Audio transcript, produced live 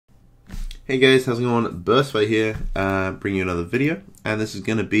Hey guys, how's it going? Burstfire here, bringing you another video, and this is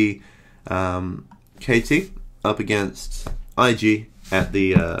going to be KT up against IG at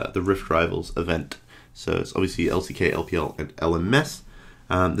the Rift Rivals event. So it's obviously LCK, LPL, and LMS.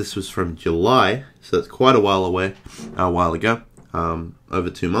 This was from July, so that's quite a while away, over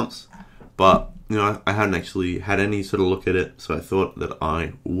 2 months. But you know, I hadn't actually had any sort of look at it, so I thought that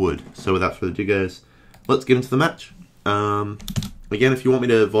I would. So without further ado, guys, let's get into the match. Again, if you want me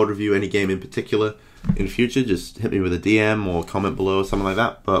to VOD review any game in particular in the future, just hit me with a DM or comment below or something like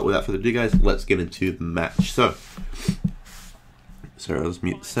that. But without further ado, guys, let's get into the match. So, sorry, I'll just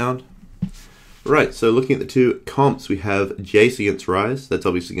mute the sound. Right, so looking at the two comps, we have Jace against Ryze. That's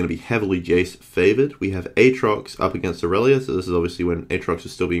obviously going to be heavily Jace favored. We have Aatrox up against Aurelia, so this is obviously when Aatrox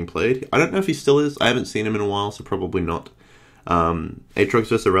is still being played. I don't know if he still is. I haven't seen him in a while, so probably not. Aatrox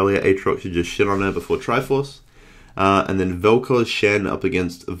versus Aurelia. Aatrox should just shit on her before Triforce. And then Vel'Koz Shen up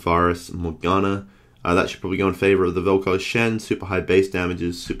against Varus Morgana. That should probably go in favor of the Vel'Koz Shen. Super high base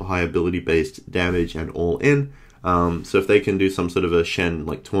damages, super high ability based damage, and all in. So if they can do some sort of a Shen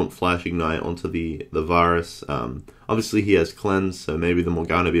like Taunt Flash Ignite onto the Varus, obviously he has Cleanse, so maybe the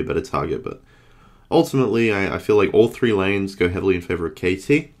Morgana be a better target. But ultimately, I feel like all three lanes go heavily in favor of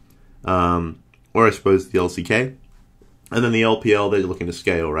KT, or I suppose the LCK. And then the LPL, they're looking to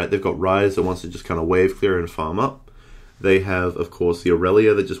scale, right? They've got Ryze that wants to just kind of wave clear and farm up. They have, of course, the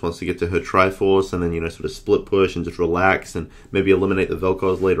Aurelia that just wants to get to her Triforce and then, you know, sort of split push and just relax and maybe eliminate the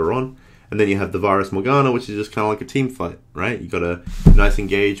Vel'Koz later on. And then you have the Varus Morgana, which is just kind of like a team fight, right? You got a nice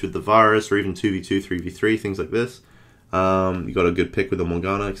engage with the Varus, or even 2v2, 3v3, things like this. You got a good pick with the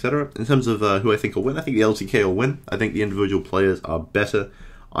Morgana, etc. In terms of who I think will win, I think the LCK will win. I think the individual players are better.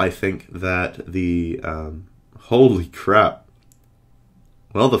 I think that the... holy crap.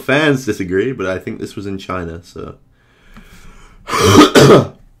 Well, the fans disagree, but I think this was in China, so...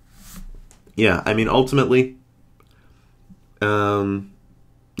 yeah, I mean, ultimately...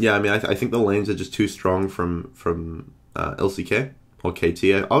 yeah, I mean, I think the lanes are just too strong from LCK, or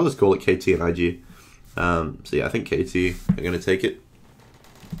KT. I'll just call it KT and IG. So yeah, I think KT are going to take it.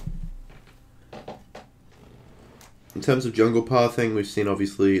 In terms of jungle pathing, we've seen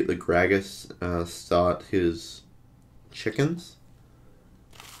obviously the Gragas start his chickens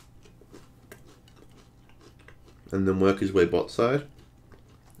and then work his way bot side.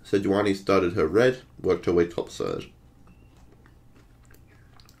 Sejuani started her red, worked her way top side.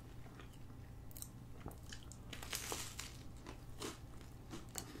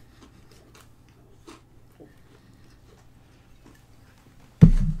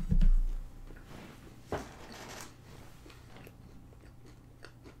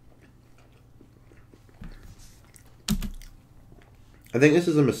 I think this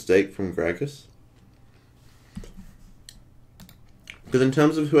is a mistake from Gragas. Because in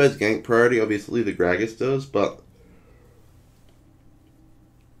terms of who has gank priority, obviously the Gragas does, but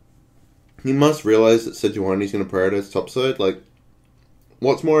he must realize that Sejuani's going to prioritize topside. Like,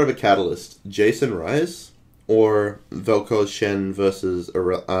 what's more of a catalyst? Jason Ryze or Vel'Koz Shen versus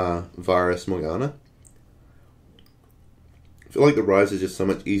Varus Morgana? I feel like the Ryze is just so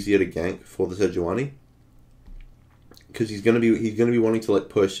much easier to gank for the Sejuani. Because he's gonna be wanting to like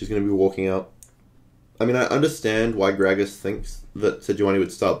push. He's gonna be walking out. I mean, I understand why Gragas thinks that Sejuani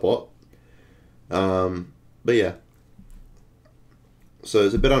would start bot. But yeah. So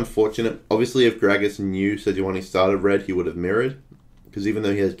it's a bit unfortunate. Obviously, if Gragas knew Sejuani started red, he would have mirrored. Because even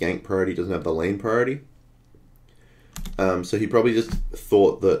though he has gank priority, he doesn't have the lane priority. So he probably just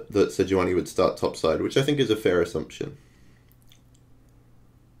thought that Sejuani would start topside, which I think is a fair assumption.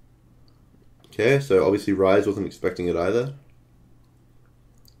 Okay, so obviously Ryze wasn't expecting it either.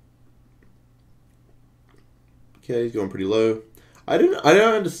 Okay, he's going pretty low. I don't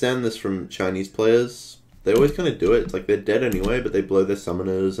understand this from Chinese players. They always kind of do it. It's like they're dead anyway, but they blow their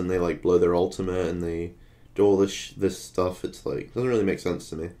summoners and they like blow their ultimate and they do all this stuff. It's like, it doesn't really make sense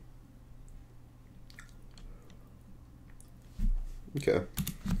to me. Okay.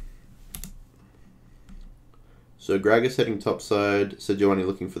 So Gragas heading topside, Sejuani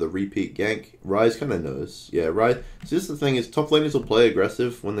looking for the repeat gank. Ryze kind of knows. Yeah, Ryze. So this is the thing, is top laners will play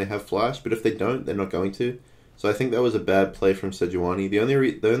aggressive when they have flash, but if they don't, they're not going to. So I think that was a bad play from Sejuani. The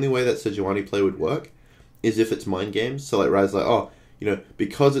only way that Sejuani play would work is if it's mind games. So like Ryze like, oh, you know,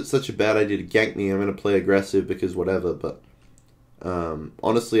 because it's such a bad idea to gank me, I'm going to play aggressive because whatever. But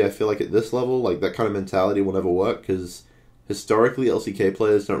honestly, I feel like at this level, like that kind of mentality will never work because historically LCK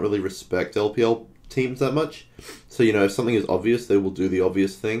players don't really respect LPL teams that much. So, you know, if something is obvious, they will do the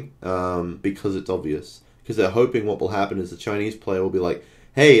obvious thing because it's obvious. Because they're hoping what will happen is the Chinese player will be like,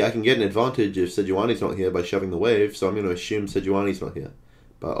 hey, I can get an advantage if Sejuani's not here by shoving the wave, so I'm going to assume Sejuani's not here.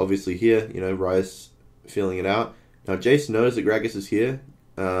 But obviously here, you know, Rise feeling it out. Now Jace knows that Gragas is here.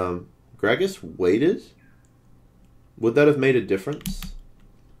 Gragas waited? Would that have made a difference?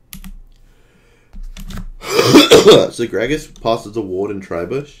 So Gragas passes a ward in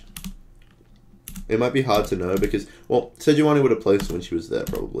Tribush. It might be hard to know because, well, Sejuani would have placed it when she was there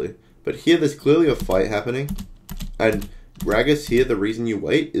probably. But here there's clearly a fight happening. And Gragas here, the reason you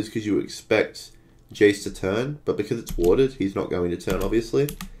wait is because you expect Jace to turn. But because it's warded, he's not going to turn, obviously.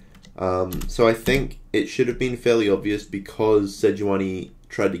 So I think it should have been fairly obvious because Sejuani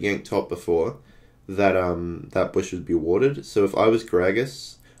tried to gank top before that that bush would be warded. So if I was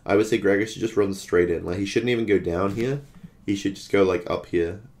Gragas, I would say Gragas should just run straight in. Like, he shouldn't even go down here. He should just go, like, up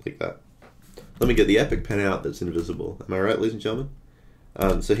here, like that. Let me get the epic pen out that's invisible. Am I right, ladies and gentlemen?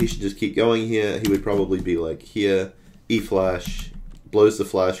 So he should just keep going here. He would probably be, like, here, E-flash, blows the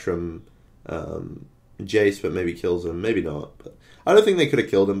flash from Jace, but maybe kills him. Maybe not. But I don't think they could have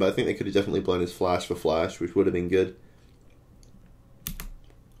killed him, but I think they could have definitely blown his flash for flash, which would have been good.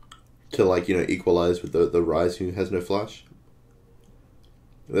 To, like, you know, equalize with the Rise who has no flash.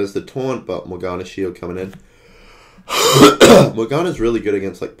 There's the taunt, but Morgana's shield coming in. Morgana's really good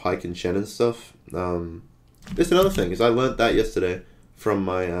against, like, Pyke and Shen and stuff. There's another thing, is I learned that yesterday from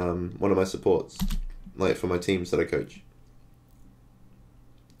my one of my supports. Like, for my teams that I coach.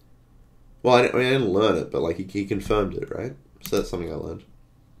 Well, I didn't learn it, but, like, he confirmed it, right? So that's something I learned.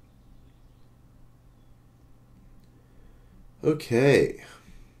 Okay.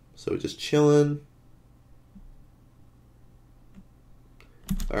 So we're just chilling.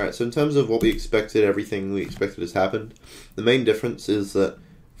 Alright, so in terms of what we expected, everything we expected has happened. The main difference is that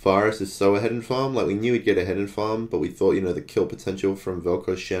Varus is so ahead in farm. Like, we knew he'd get ahead in farm, but we thought, you know, the kill potential from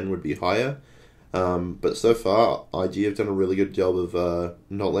Vel'Koz Shen would be higher. But so far, IG have done a really good job of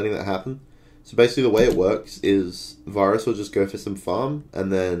not letting that happen. So basically the way it works is Varus will just go for some farm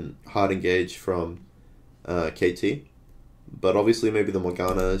and then hard engage from KT. But obviously maybe the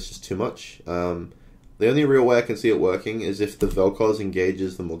Morgana is just too much. The only real way I can see it working is if the Vel'Koz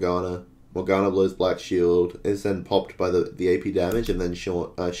engages the Morgana, Morgana blows Black Shield, is then popped by the AP damage, and then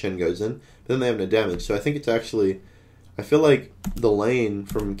Shen goes in. But then they have no damage. So I think it's actually... I feel like the lane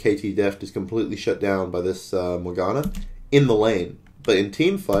from KT Deft is completely shut down by this Morgana in the lane. But in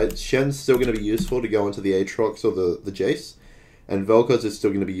team fights, Shen's still going to be useful to go into the Aatrox or the Jace. And Vel'Koz is still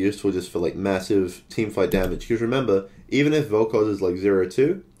going to be useful just for, like, massive team fight damage. Because remember, even if Vel'Koz is like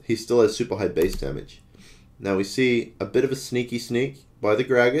 0-2, he still has super high base damage. Now we see a bit of a sneaky sneak by the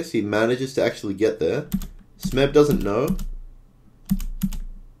Gragas. He manages to actually get there. Smeb doesn't know.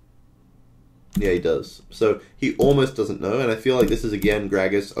 Yeah, he does. So he almost doesn't know, and I feel like this is again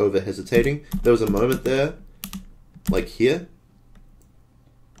Gragas over-hesitating. There was a moment there, like here,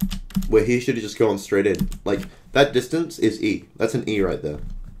 where he should have just gone straight in. Like, that distance is E. That's an E right there.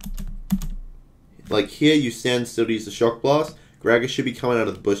 Like, here you stand still to use the Shock Blast. Gragas should be coming out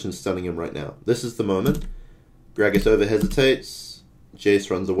of the bush and stunning him right now. This is the moment. Gragas over-hesitates. Jace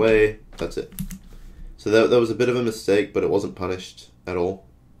runs away. That's it. So that was a bit of a mistake, but it wasn't punished at all.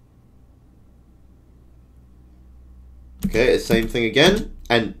 Okay, same thing again.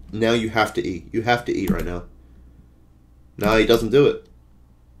 And now you have to E. You have to E right now. No, he doesn't do it.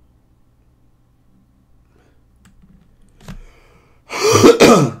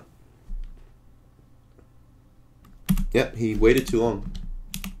 Yep, he waited too long.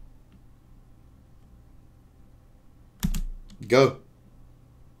 Go.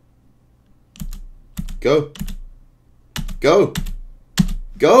 Go. Go.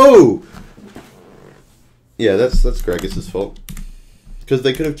 Go! Yeah, that's Gragas' fault. Because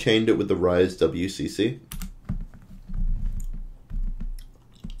they could have chained it with the Rise WCC.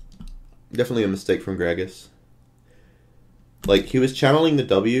 Definitely a mistake from Gragas. Like, he was channeling the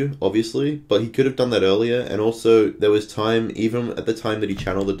W, obviously, but he could have done that earlier, and also there was time, even at the time that he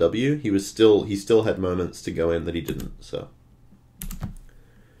channeled the W, he still had moments to go in that he didn't, so.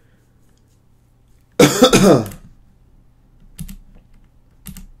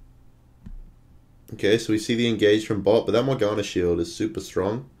 Okay, so we see the engage from bot, but that Morgana shield is super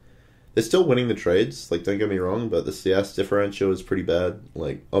strong. They're still winning the trades, like, don't get me wrong, but the CS differential is pretty bad.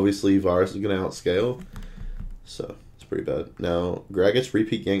 Like, obviously Varus is going to outscale, so it's pretty bad. Now, Gragas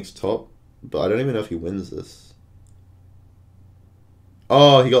repeat ganks top, but I don't even know if he wins this.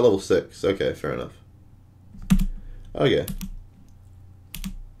 Oh, he got level 6. Okay, fair enough. Okay.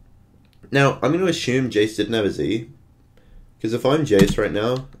 Now, I'm going to assume Jace didn't have his E, because if I'm Jace right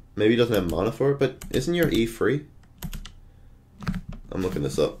now, maybe he doesn't have mana for it, but isn't your E free? I'm looking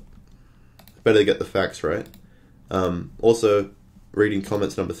this up. Better to get the facts right. Also, reading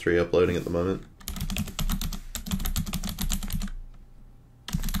comments number 3, uploading at the moment.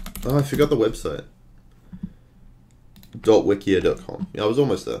 Oh, I forgot the website. .wikia.com. Yeah, I was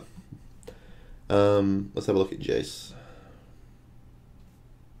almost there. Let's have a look at Jace.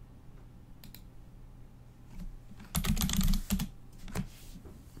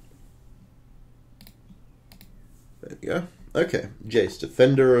 There you go. Okay, Jace,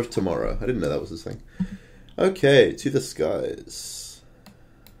 Defender of Tomorrow. I didn't know that was his thing. Okay, to the skies.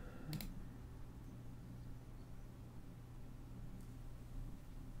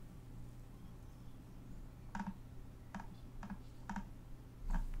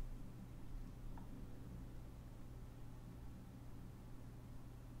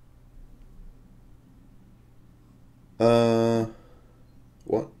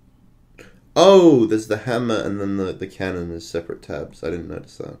 What? Oh, there's the hammer and then the cannon is separate tabs. I didn't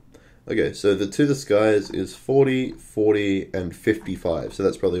notice that. Okay, so the To the Skies is 40, 40, and 55. So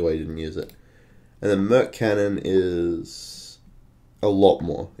that's probably why you didn't use it. And then Merc Cannon is a lot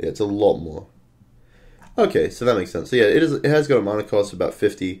more. Yeah, it's a lot more. Okay, so that makes sense. So yeah, it has got a mana cost of about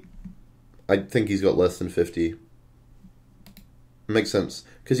 50. I think he's got less than 50. Makes sense.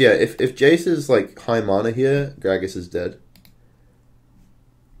 Because yeah, if Jace is like high mana here, Gragas is dead.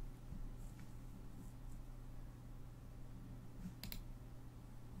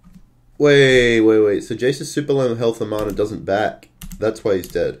 Wait. So Jace's super low health and mana doesn't back. That's why he's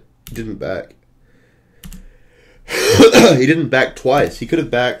dead. He didn't back. He didn't back twice. He could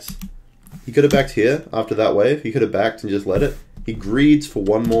have backed here after that wave. He could have backed and just let it. He greeds for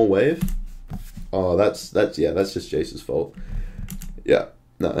one more wave. Oh, that's just Jace's fault. Yeah.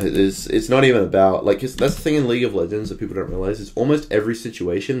 No, it's not even about, like, that's the thing in League of Legends that people don't realize, is almost every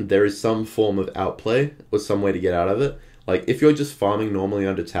situation there is some form of outplay or some way to get out of it. Like, if you're just farming normally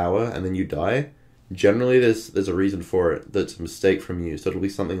under tower and then you die, generally there's a reason for it that's a mistake from you. So it'll be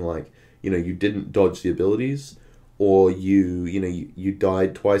something like, you didn't dodge the abilities, or you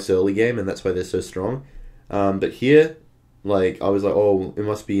died twice early game and that's why they're so strong. But here, like, I was like, oh, it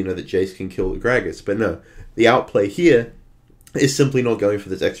must be, that Jace can kill the Gragas. But no, the outplay here is simply not going for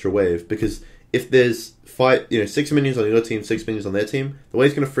this extra wave, because if there's 6 minions on your team, 6 minions on their team, the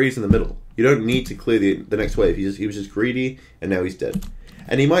wave's going to freeze in the middle. You don't need to clear the next wave. He was just greedy, and now he's dead.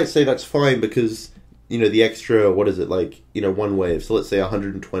 And he might say that's fine because, the extra, what is it, like, one wave. So let's say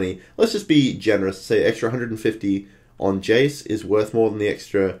 120. Let's just be generous, say extra 150 on Jace is worth more than the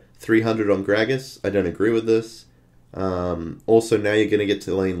extra 300 on Gragas. I don't agree with this. Also, now you're going to get to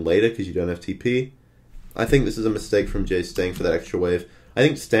the lane later because you don't have TP. I think this is a mistake from Jace staying for that extra wave. I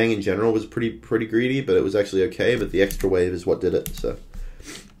think staying in general was pretty greedy, but it was actually okay. But the extra wave is what did it. So,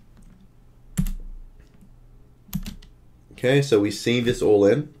 okay, so we see this all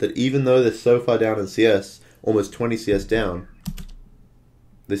in, that even though they're so far down in CS, almost 20 CS down,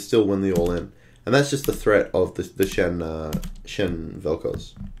 they still win the all in, and that's just the threat of the Shen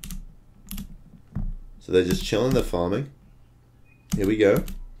Vel'Koz. So they're just chilling, they're farming. Here we go.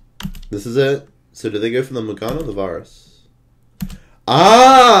 This is it. So do they go for the Morgana or the Varus?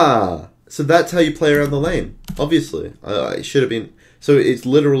 Ah! So that's how you play around the lane. Obviously. It should have been... So it's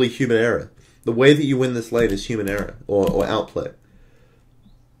literally human error. The way that you win this lane is human error. Or outplay.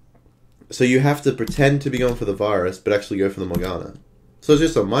 So you have to pretend to be going for the Varus, but actually go for the Morgana. So it's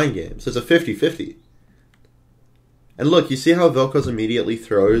just a mind game. So it's a 50-50. And look, you see how Vel'Koz immediately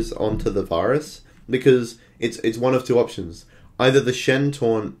throws onto the Varus? Because it's one of two options. Either the Shen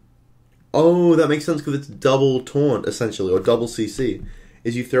taunt... Oh, that makes sense because it's double taunt, essentially, or double CC.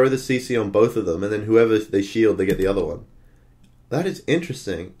 Is you throw the CC on both of them, and then whoever they shield, they get the other one. That is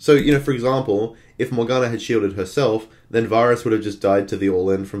interesting. So, for example, if Morgana had shielded herself, then Varus would have just died to the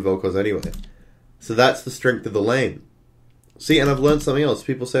all-in from Vel'Koz anyway. So that's the strength of the lane. See, and I've learned something else.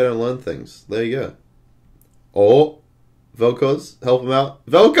 People say I don't learn things. There you go. Oh, Vel'Koz, help him out.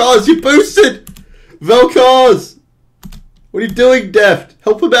 Vel'Koz, you boosted! Vel'Koz! What are you doing, Deft?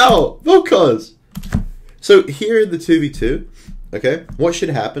 Help him out! Vel'Koz! So here in the 2v2, okay, what should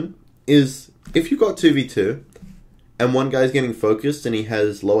happen is if you've got 2v2 and one guy's getting focused and he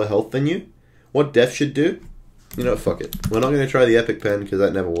has lower health than you, what Deft should do, fuck it. We're not going to try the epic pen because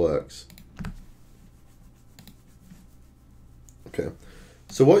that never works. Okay,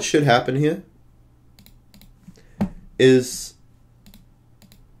 so what should happen here is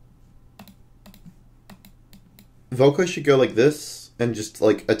Vel'Koz should go like this and just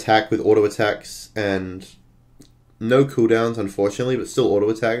like attack with auto attacks and no cooldowns, unfortunately, but still auto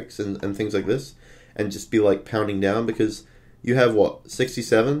attacks and things like this, and just be like pounding down, because you have what,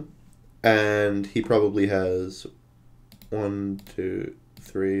 67, and he probably has 1, 2,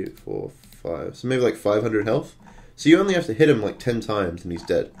 3, 4, 5, so maybe like 500 health. So you only have to hit him like 10 times and he's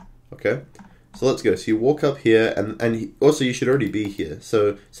dead. Okay, So let's go. So you walk up here, and also you should already be here.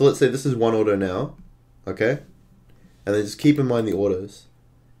 So let's say this is 1 auto now, okay? And then just keep in mind the autos.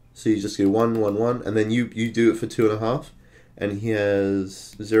 So you just do 1, 1, 1, and then you do it for 2.5, and he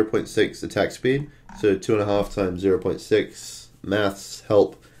has 0.6 attack speed. So 2.5 times 0.6, maths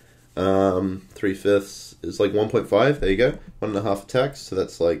help. 3/5 is like 1.5. There you go. 1.5 attacks. So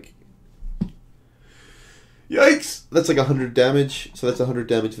that's like, yikes! That's like 100 damage. So that's 100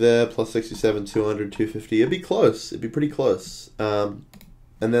 damage there, plus 67, 200, 250. It'd be close. It'd be pretty close. And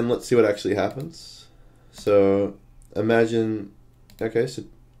then let's see what actually happens. So imagine, okay,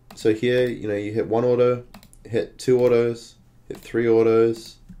 so here, you know, you hit 1 auto, hit 2 autos, hit 3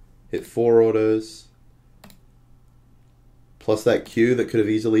 autos, hit 4 autos, plus that Q that could have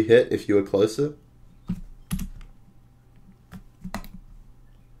easily hit if you were closer.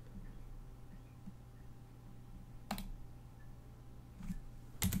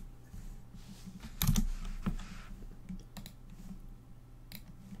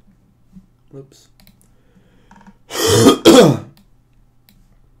 Whoops.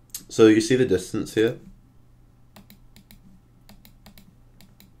 So you see the distance here?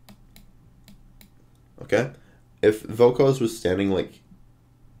 Okay. If Volkos was standing like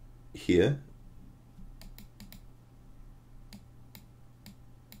here,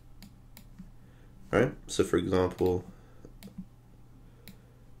 right? So for example,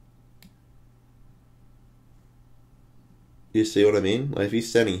 you see what I mean? Like if he's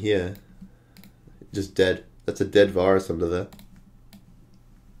standing here, just dead. That's a dead virus under there.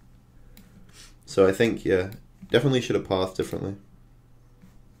 So I think, yeah, definitely should have pathed differently.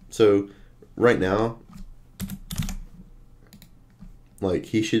 So right now, like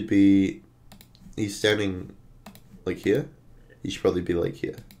he should be, he's standing like here. He should probably be like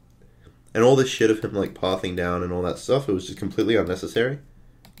here. And all this shit of him like pathing down and all that stuff, it was just completely unnecessary.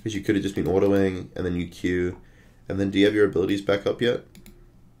 Because you could have just been autoing and then you Q. And then do you have your abilities back up yet?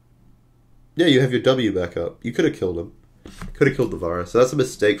 Yeah, you have your W back up. You could have killed him. Could have killed the virus. So that's a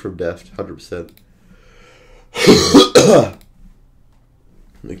mistake from Deft, 100%.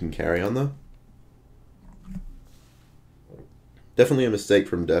 We can carry on though. Definitely a mistake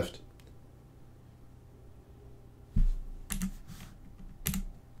from Deft.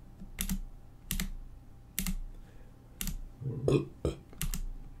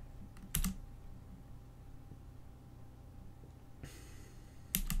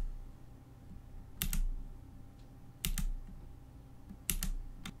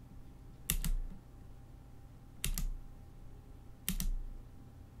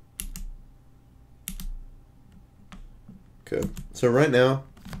 Okay, so right now,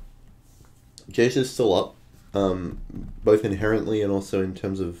 Jace is still up, both inherently and also in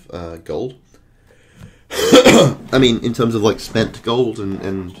terms of gold. I mean, in terms of like spent gold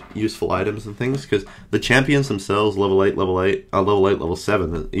and useful items and things, because the champions themselves, level 8, level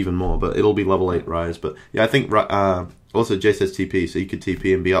 7, even more, but it'll be level 8 rise. But yeah, I think also Jace has TP, so he could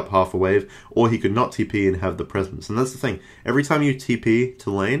TP and be up half a wave, or he could not TP and have the presence. And that's the thing, every time you TP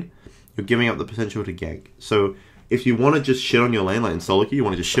to lane, you're giving up the potential to gank. So if you want to just shit on your lane, like in solo queue, you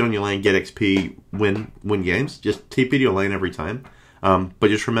want to just shit on your lane, get XP, win games, just TP to your lane every time. But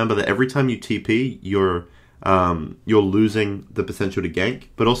just remember that every time you TP, you're losing the potential to gank.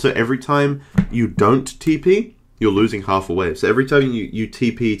 But also every time you don't TP, you're losing half a wave. So every time you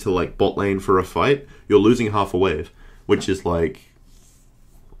TP to like bot lane for a fight, you're losing half a wave, which is like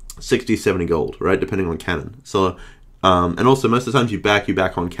 60, 70 gold, right? Depending on cannon. So and also most of the times you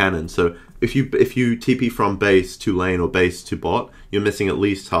back on cannon. So if you TP from base to lane or base to bot, you're missing at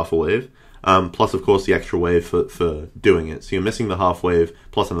least half a wave. Plus of course the extra wave for doing it. So you're missing the half wave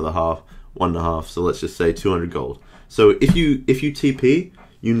plus another half, 1.5. So let's just say 200 gold. So if you TP,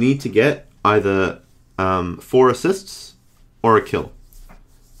 you need to get either 4 assists or a kill,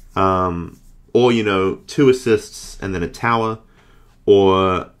 or you know 2 assists and then a tower,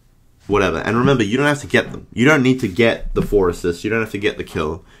 or whatever. And remember, you don't have to get them. You don't need to get the 4 assists. You don't have to get the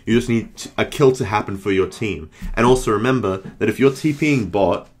kill. You just need a kill to happen for your team. And also remember that if you're TPing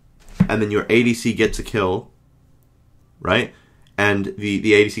bot and then your ADC gets a kill, right? And the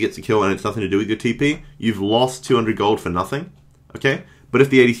ADC gets a kill and it's nothing to do with your TP, you've lost 200 gold for nothing, okay? But if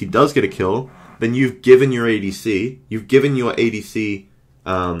the ADC does get a kill, then you've given your ADC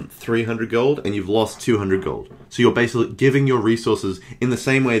 300 gold and you've lost 200 gold. So you're basically giving your resources in the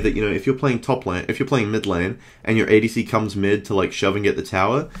same way that, you know, if you're playing top lane, if you're playing mid lane and your ADC comes mid to like shove and get the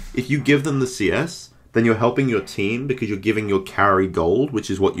tower, if you give them the CS, then you're helping your team because you're giving your carry gold, which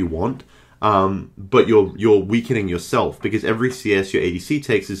is what you want. But you're weakening yourself because every CS your ADC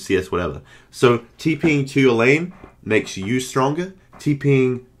takes is CS whatever. So TPing to your lane makes you stronger.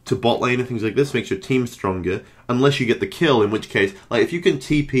 TPing to bot lane and things like this makes your team stronger, unless you get the kill, in which case, like, if you can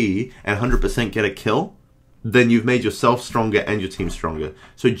TP and 100% get a kill, then you've made yourself stronger and your team stronger.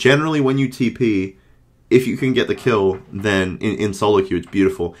 So generally when you TP, if you can get the kill, then in solo queue, it's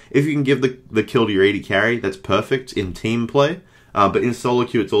beautiful. If you can give the kill to your AD carry, that's perfect in team play. But in solo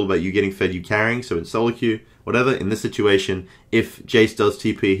queue, it's all about you getting fed, you carrying. So in solo queue, whatever, in this situation, if Jace does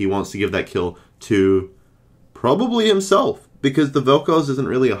TP, he wants to give that kill to probably himself, because the Vel'Koz isn't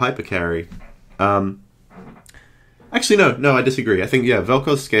really a hyper carry. Actually, no, I disagree. I think, yeah,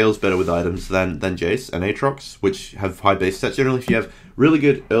 Vel'Koz scales better with items than Jace and Aatrox, which have high base stats. Generally, if you have really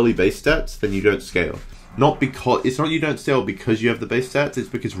good early base stats, then you don't scale. It's not you don't scale because you have the base stats, it's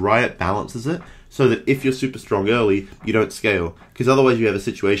because Riot balances it, so that if you're super strong early, you don't scale. Because otherwise you have a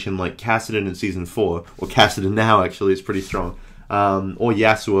situation like Kassadin in Season 4, or Kassadin now, actually, is pretty strong, or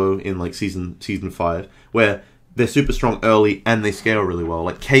Yasuo in, like, Season 5, where they're super strong early and they scale really well.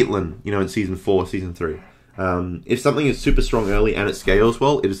 Like Caitlyn, you know, in Season 4, Season 3. If something is super strong early and it scales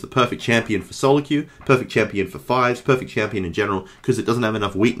well, it is the perfect champion for solo queue, perfect champion for fives, perfect champion in general, because it doesn't have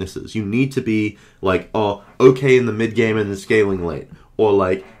enough weaknesses. You need to be, like, okay in the mid game and then scaling late. Or,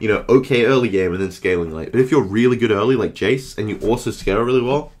 like, you know, okay early game and then scaling late. But if you're really good early, like Jace, and you also scale really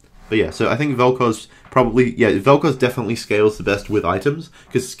well, but yeah, so I think Vel'Koz probably, yeah, Vel'Koz definitely scales the best with items,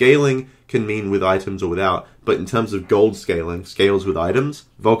 because scaling can mean with items or without, but in terms of gold scaling, scales with items,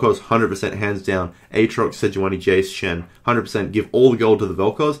 Vel'Koz 100% hands down. Aatrox, Sejuani, Jace, Shen, 100% give all the gold to the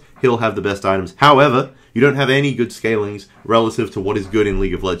Vel'Koz, he'll have the best items. However, you don't have any good scalings relative to what is good in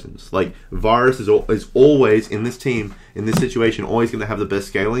League of Legends. Like, Varus is always, in this team, in this situation, always going to have the best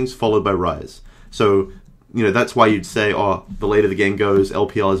scalings, followed by Ryze. So, you know, that's why you'd say, the later the game goes,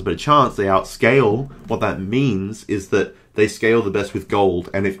 LPL has a better chance, they outscale. What that means is that they scale the best with gold,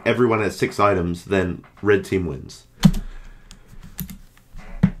 and if everyone has 6 items, then red team wins.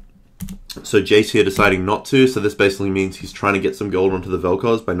 So Jace here deciding not to, so this basically means he's trying to get some gold onto the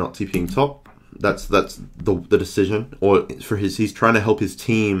Vel'Koz by not TPing top. That's the decision, or he's trying to help his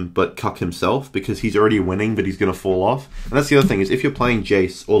team but cuck himself, because he's already winning but he's going to fall off. And that's the other thing, is if you're playing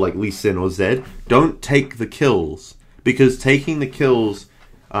Jace or like Lee Sin or Zed, don't take the kills, because taking the kills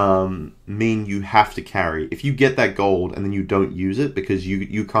mean you have to carry. If you get that gold and then you don't use it because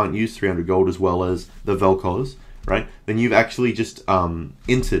you can't use 300 gold as well as the Vel'Koz, right? Then you've actually just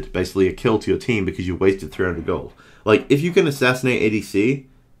entered basically a kill to your team because you wasted 300 gold. Like, if you can assassinate ADC,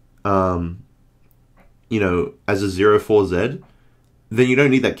 you know, as a 0-4Z, then you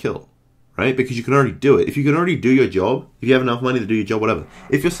don't need that kill, right? Because you can already do it. If you can already do your job, if you have enough money to do your job, whatever.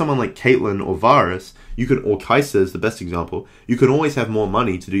 If you're someone like Caitlyn or Varus, or Kai'Sa is the best example, you can always have more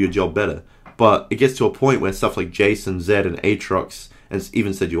money to do your job better. But it gets to a point where stuff like Jason, Zed, and Aatrox, and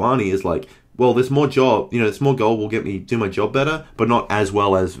even Sejuani is like, well, there's more job, you know, there's more gold will get me do my job better, but not as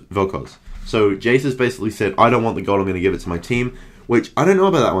well as Vel'Koz. So Jace has basically said, I don't want the gold, I'm going to give it to my team, which I don't know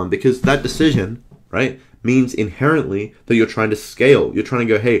about that one, because that decision, right, means inherently that you're trying to scale. You're trying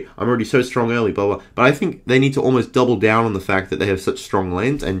to go, hey, I'm already so strong early, blah, blah. But I think they need to almost double down on the fact that they have such strong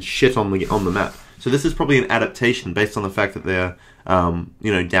lanes and shit on the map. So this is probably an adaptation based on the fact that they're,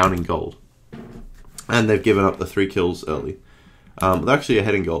 you know, down in gold. And they've given up the 3 kills early. They're actually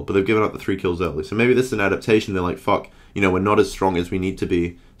ahead in gold, but they've given up the 3 kills early. So maybe this is an adaptation. They're like, fuck, you know, we're not as strong as we need to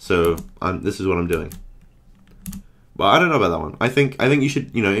be, so this is what I'm doing. But I don't know about that one. I think you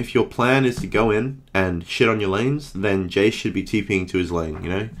should, you know, if your plan is to go in and shit on your lanes, then Jace should be TPing to his lane, you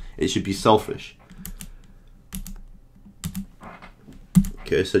know? It should be selfish.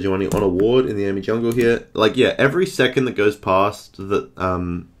 Okay, so Sejuani on a ward in the enemy jungle here. Like, yeah, every second that goes past that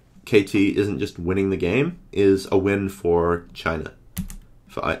KT isn't just winning the game is a win for China.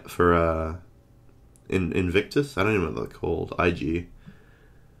 For Invictus? I don't even know what they're called. IG.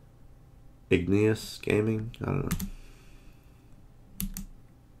 Igneous Gaming? I don't know.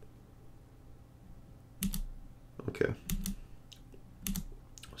 Okay.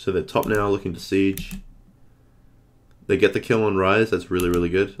 So they're top now, looking to siege. They get the kill on Ryze. That's really, really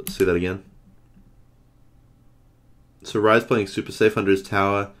good. Let's see that again. So Ryze playing super safe under his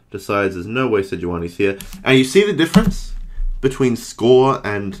tower. Decides there's no way Sejuani's here. And you see the difference between Score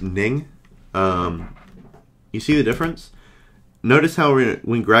and Ning? You see the difference? Notice how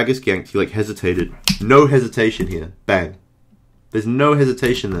when Gragas ganked, he like hesitated. No hesitation here. Bang. There's no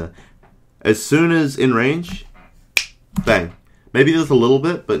hesitation there. As soon as in range, bang. Maybe there's a little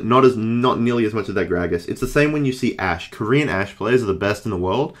bit, but not nearly as much as that Gragas. It's the same when you see Ashe. Korean Ashe players are the best in the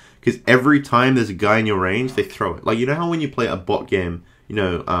world, because every time there's a guy in your range, they throw it. Like, you know how when you play a bot game, you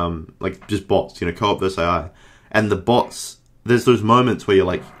know, like just bots, you know, co-op versus AI, and the bots there's those moments where you're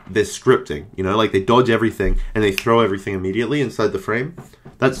like, they're scripting, you know, like they dodge everything and they throw everything immediately inside the frame.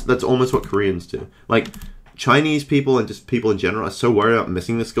 That's almost what Koreans do. Like, Chinese people and just people in general are so worried about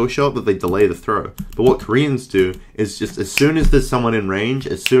missing the skill shot that they delay the throw. But what Koreans do is just as soon as there's someone in range,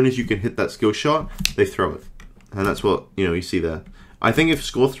 as soon as you can hit that skill shot, they throw it. And that's what, you know, you see there. I think if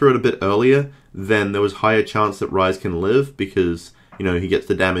Score threw it a bit earlier, then there was higher chance that Rise can live because, you know, he gets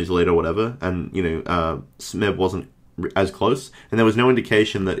the damage later or whatever. And, you know, Smeb wasn't as close. And there was no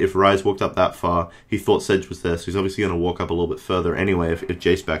indication that if Rise walked up that far, he thought Sedge was there. So he's obviously going to walk up a little bit further anyway if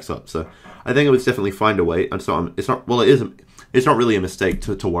Jace backs up. So I think it was definitely fine to wait. And so it's not, well, it's not really a mistake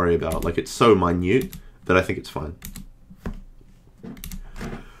to worry about. Like, it's so minute that I think it's fine.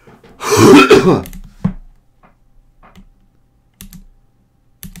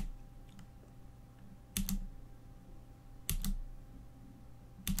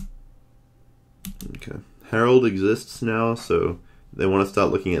 Okay, Herald exists now, so they want to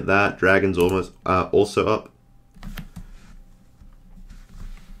start looking at that. Dragon's almost also up.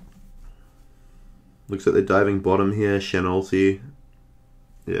 Looks like they're diving bottom here. Shen ulti.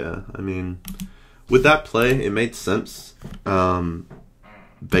 Yeah, I mean, with that play, it made sense.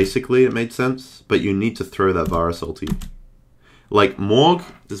 Basically, it made sense, but you need to throw that Varus ulti. Like, Morg,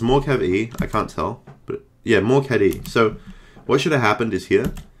 does Morg have E? I can't tell, but yeah, Morg had E. So, what should have happened is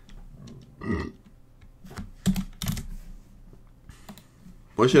here.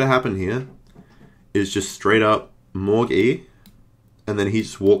 What should have happened here is just straight up Morg E, and then he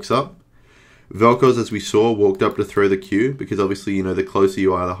just walks up. Vel'Koz, as we saw, walked up to throw the Q, because obviously, you know, the closer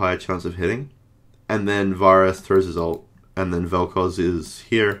you are, the higher chance of hitting. And then Varus throws his ult, and then Vel'Koz is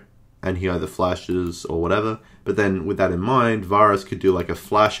here, and he either flashes or whatever. But then, with that in mind, Varus could do like a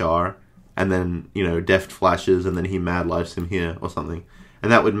flash R, and then, you know, deft flashes, and then he mad lifes him here or something.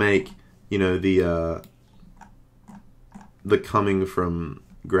 And that would make, you know, the coming from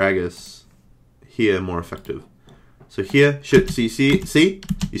Gragas here more effective. So here, see, you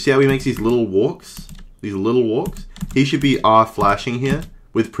see how he makes these little walks? These little walks? He should be R flashing here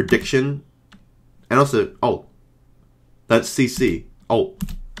with prediction. And also, ult. That's CC. Ult.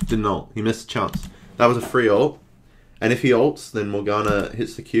 Didn't ult. He missed a chance. That was a free ult. And if he ults, then Morgana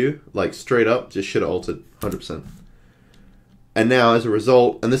hits the Q. Like, straight up, just should have ulted. 100%. And now, as a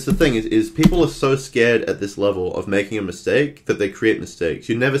result, and this is the thing, is people are so scared at this level of making a mistake that they create mistakes.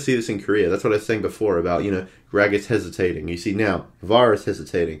 You never see this in Korea. That's what I was saying before about, you know, Gragas hesitating. You see now, Varus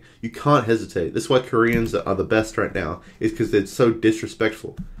hesitating. You can't hesitate. This is why Koreans are the best right now, is because they're so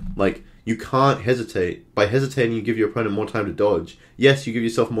disrespectful. Like, you can't hesitate. By hesitating, you give your opponent more time to dodge. Yes, you give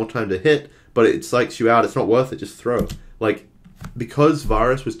yourself more time to hit, but it psychs you out. It's not worth it. Just throw. Like, because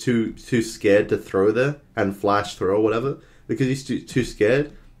Varus was too scared to throw there and flash throw or whatever, because he's too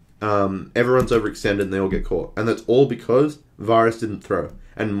scared, everyone's overextended and they all get caught. And that's all because Varus didn't throw.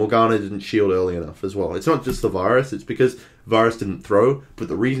 And Morgana didn't shield early enough as well. It's not just the Varus, it's because Varus didn't throw. But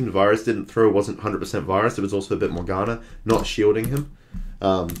the reason Varus didn't throw wasn't 100% Varus, it was also a bit Morgana not shielding him.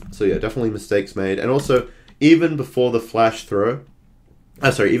 So yeah, definitely mistakes made. And also, even before the flash throw,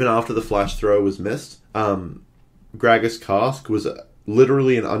 even after the flash throw was missed, Gragas Cask was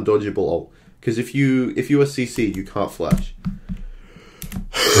literally an undodgeable ult. Because if you are CC'd, you can't flash.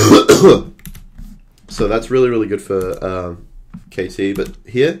 So that's really, really good for KT. But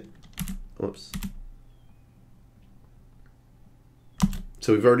here, whoops.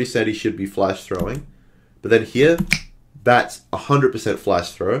 So we've already said he should be flash throwing. But then here, that's 100%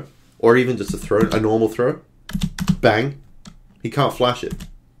 flash throw. Or even just a normal throw. Bang. He can't flash it.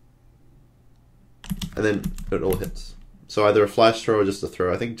 And then it all hits. So either a flash throw or just a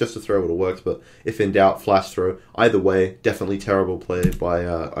throw. I think just a throw would have worked, but if in doubt, flash throw. Either way, definitely terrible play by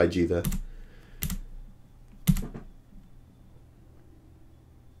IG there.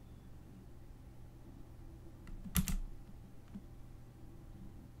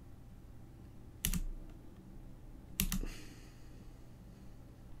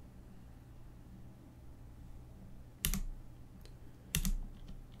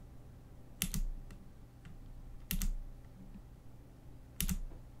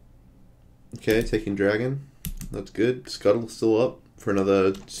 Okay, taking Dragon. That's good. Scuttle's still up for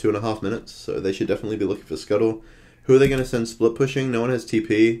another 2.5 minutes, so they should definitely be looking for Scuttle. Who are they going to send split pushing? No one has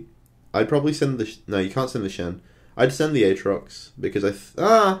TP. I'd probably send the... No, you can't send the Shen. I'd send the Aatrox, because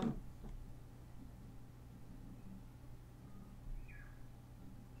I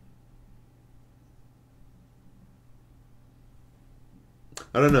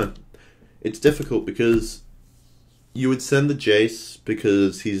don't know. It's difficult because... You would send the Jace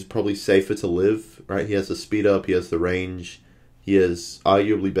because he's probably safer to live, right? He has the speed up, he has the range, he has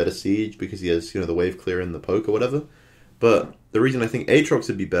arguably better siege because he has, you know, the wave clear and the poke or whatever. But the reason I think Aatrox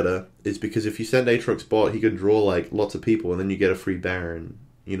would be better is because if you send Aatrox bot, he could draw like lots of people and then you get a free Baron,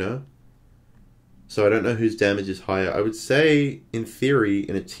 you know? So I don't know whose damage is higher. I would say, in theory,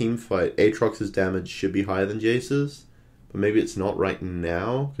 in a team fight, Aatrox's damage should be higher than Jace's. But maybe it's not right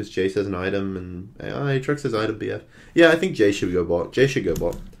now, because Jace has an item and Aatrox has item BF. Yeah, I think Jace should go bot. Jace should go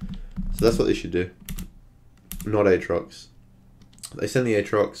bot. So that's what they should do. Not Aatrox. They send the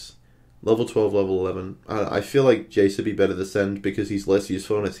Aatrox. Level 12, level 11. I feel like Jace would be better to send because he's less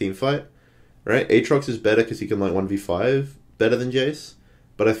useful in a team fight. Right? Aatrox is better because he can like 1v5 better than Jace.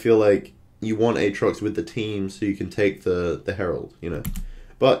 But I feel like you want Aatrox with the team so you can take the Herald, you know.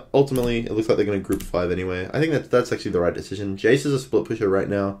 But ultimately, it looks like they're going to group 5 anyway. I think that's actually the right decision. Jace is a split pusher right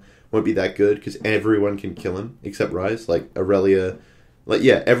now. Won't be that good because everyone can kill him except Ryze. Like Aurelia. Like,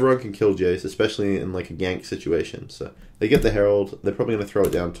 yeah, everyone can kill Jace, especially in like a gank situation. So they get the Herald. They're probably going to throw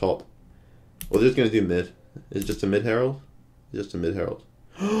it down top. Or they're just going to do mid. Is it just a mid Herald? Just a mid Herald.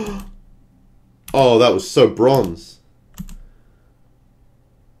 Oh, that was so bronze.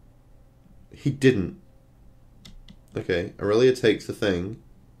 He didn't. Okay, Aurelia takes the thing.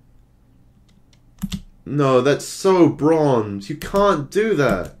 No, that's so bronze. You can't do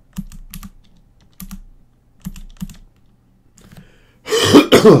that.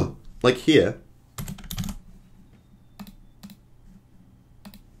 Like here.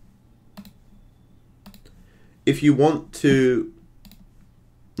 If you want to...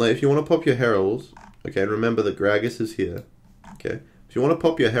 Like, if you want to pop your Herald... Okay, and remember that Gragas is here. Okay. If you want to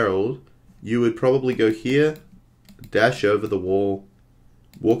pop your Herald... You would probably go here, dash over the wall,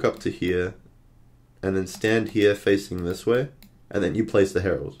 walk up to here, and then stand here facing this way, and then you place the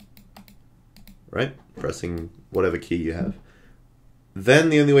Herald. Right? Pressing whatever key you have.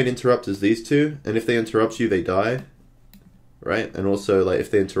 Then the only way to interrupt is these two, and if they interrupt you, they die. Right? And also, like, if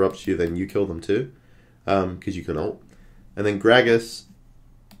they interrupt you, then you kill them too, because you can ult. And then Gragas,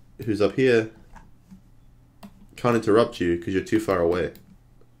 who's up here, can't interrupt you because you're too far away.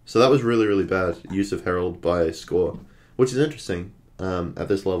 So that was really, really bad use of Herald by Score, which is interesting at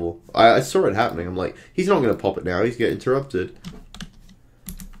this level. I saw it happening. I'm like, he's not going to pop it now. He's getting interrupted.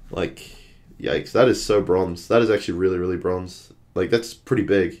 Like, yikes. That is so bronze. That is actually really, really bronze. Like, that's pretty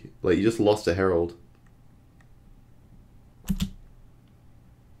big. Like, you just lost a Herald.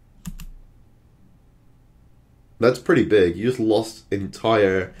 That's pretty big. You just lost an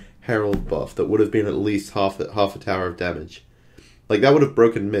entire Herald buff that would have been at least half a tower of damage. Like, that would have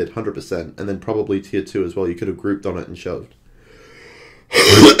broken mid, 100%, and then probably tier 2 as well. You could have grouped on it and shoved.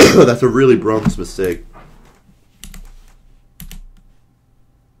 That's a really bronze mistake.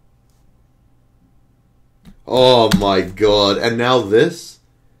 Oh my god. And now this?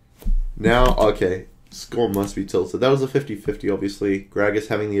 Now, okay. Score must be tilted. That was a 50-50, obviously. Gragas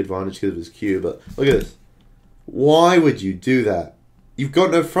having the advantage because of his Q, but look at this. Why would you do that? You've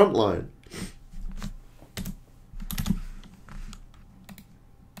got no front line.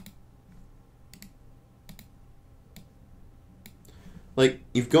 Like,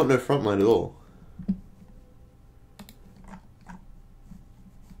 you've got no front line at all.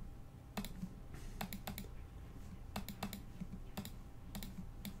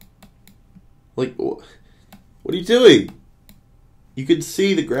 Like, what are you doing? You could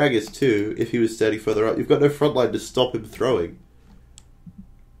see the Gragas too if he was standing further up. You've got no front line to stop him throwing.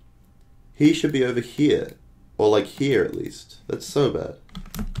 He should be over here. Or like here at least. That's so bad.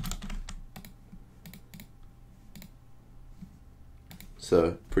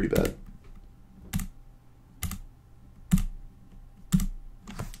 So, pretty bad.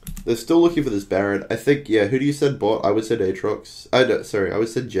 They're still looking for this Baron. I think, yeah, who do you send bot? I would send Aatrox. I would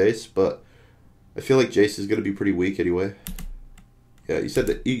send Jace, but I feel like Jace is going to be pretty weak anyway. Yeah, you said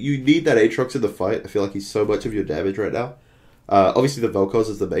that you need that Aatrox in the fight. I feel like he's so much of your damage right now. Obviously, the Vel'Koz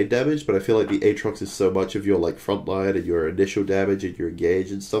is the main damage, but I feel like the Aatrox is so much of your like front line and your initial damage and your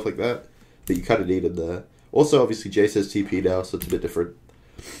engage and stuff like that that you kind of need him there. Also, obviously, Jace has TP now, so it's a bit different.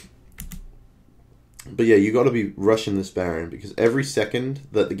 But yeah, you got to be rushing this Baron because every second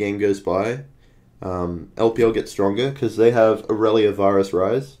that the game goes by, LPL gets stronger because they have Aurelia, Varus,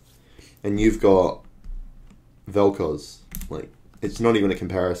 Ryze, and you've got Vel'Koz. Like, it's not even a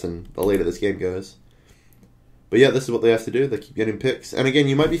comparison the later this game goes. But yeah, this is what they have to do. They keep getting picks. And again,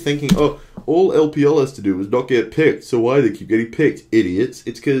 you might be thinking, oh, all LPL has to do is not get picked, so why do they keep getting picked? Idiots.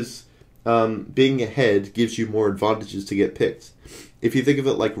 It's because being ahead gives you more advantages to get picked. If you think of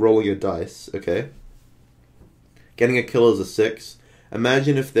it like rolling a dice, okay? Getting a kill is a 6.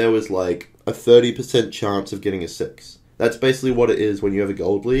 Imagine if there was like a 30% chance of getting a 6. That's basically what it is when you have a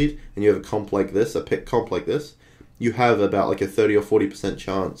gold lead and you have a comp like this, a pick comp like this. You have about like a 30 or 40%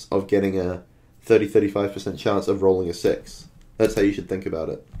 chance of getting a 30-35% chance of rolling a 6. That's how you should think about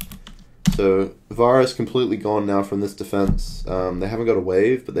it. So Vara's completely gone now from this defense. They haven't got a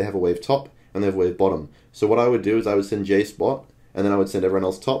wave, but they have a wave top and they have a wave bottom. So what I would do is I would send Jace bot, and then I would send everyone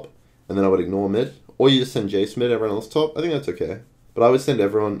else top, and then I would ignore mid. Or you just send Jace mid, everyone else top. I think that's okay. But I would send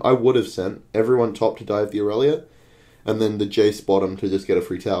everyone, I would have sent everyone top to dive the Aurelia, and then the Jace bottom to just get a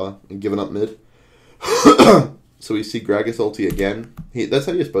free tower and given up mid. So we see Gragas ulti again. That's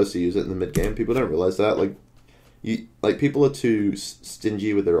how you're supposed to use it in the mid game. People don't realize that. People are too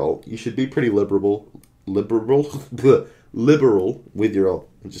stingy with their ult. You should be pretty liberal with your ult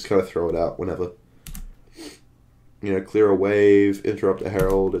and just kind of throw it out whenever. You know, clear a wave, interrupt a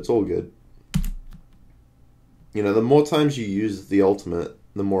herald. It's all good. You know, the more times you use the ultimate,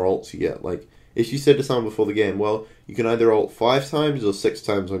 the more ults you get. Like, if you said to someone before the game, well, you can either ult 5 times or 6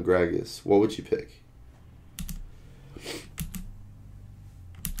 times on Gragas, what would you pick?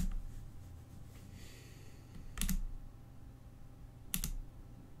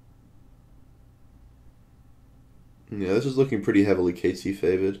 Yeah, this is looking pretty heavily KT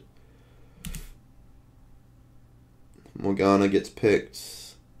favored. Morgana gets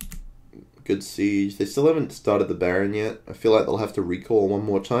picked. Good siege. They still haven't started the Baron yet. I feel like they'll have to recall one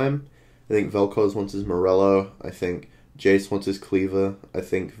more time. I think Vel'Koz wants his Morello. I think Jace wants his Cleaver. I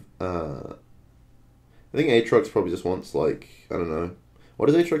think Aatrox probably just wants, like, I don't know. What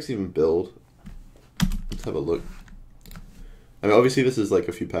does Aatrox even build? Let's have a look. I mean, obviously this is like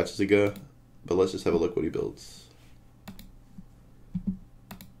a few patches ago, but let's just have a look what he builds.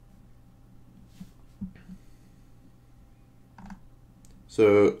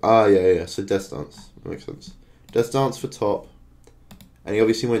 So, yeah. So Death Dance. That makes sense. Death Dance for top. And he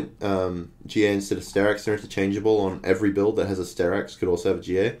obviously went GA instead of Sterak's. They're interchangeable on every build that has a Sterak's. Could also have a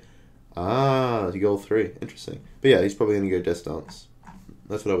GA. You go all 3. Interesting. But yeah, he's probably going to go Death Dance.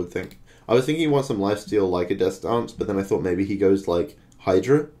 That's what I would think. I was thinking he wants some lifesteal like a Death Dance, but then I thought maybe he goes like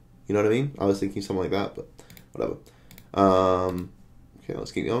Hydra. You know what I mean? I was thinking something like that, but whatever. Okay,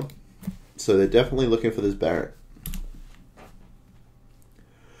 let's keep going. So they're definitely looking for this Baron.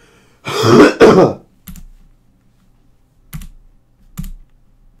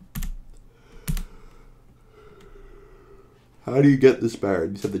 How do you get this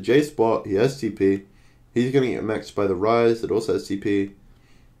Baron? You said the Jace bot, he has TP. He's going to get maxed by the Rise, that also has TP.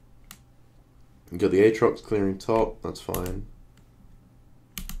 You got the Aatrox clearing top, that's fine.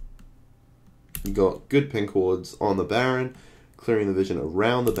 You got good pink wards on the Baron, clearing the vision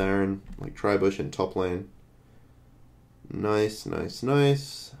around the Baron, like Tribush in top lane. Nice.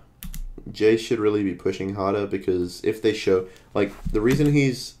 Jace should really be pushing harder, because if they show, like, the reason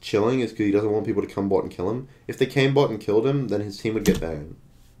he's chilling is because he doesn't want people to come bot and kill him. If they came bot and killed him, then his team would get banned.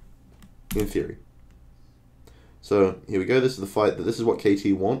 In theory. So, here we go. This is the fight. This is what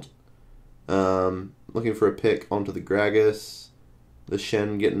KT want. Looking for a pick onto the Gragas. The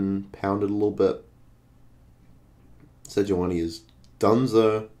Shen getting pounded a little bit. Sejuani is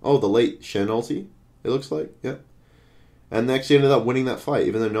Dunzo. Oh, the late Shen ulti, it looks like. Yeah. And they actually ended up winning that fight.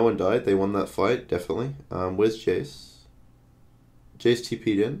 Even though no one died, they won that fight, definitely. Where's Jace? Jace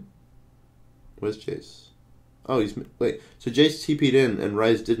TP'd in? Where's Jace? Oh, he's... Wait, so Jace TP'd in and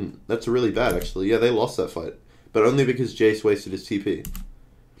Ryze didn't. That's really bad, actually. Yeah, they lost that fight. But only because Jace wasted his TP.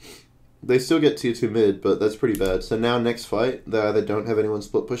 They still get tier 2 mid, but that's pretty bad. So now, next fight, they either don't have anyone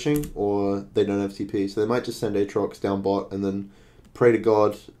split pushing, or they don't have TP. So they might just send Aatrox down bot, and then pray to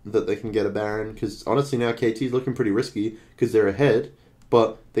God that they can get a Baron, because honestly now KT's looking pretty risky because they're ahead,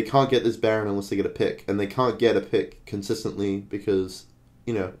 but they can't get this Baron unless they get a pick, and they can't get a pick consistently because,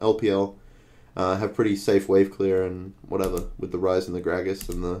 you know, LPL have pretty safe wave clear and whatever with the Rise and the Gragas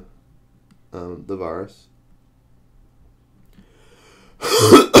and the Varus.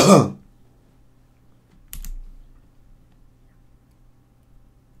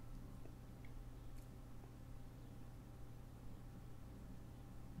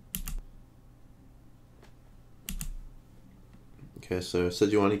 Okay, so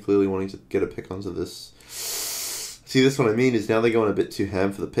Sejuani clearly wanting to get a pick onto this. See, this what I mean is now they're going a bit too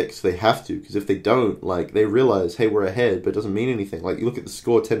ham for the picks. They have to, because if they don't, like, they realize, hey, we're ahead, but it doesn't mean anything. Like, you look at the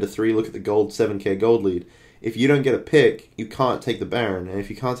score, 10-3, look at the gold, 7k gold lead. If you don't get a pick, you can't take the Baron, and if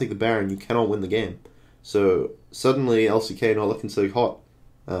you can't take the Baron, you cannot win the game. So, suddenly, LCK not looking so hot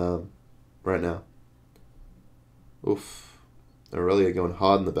right now. Oof. Aurelia going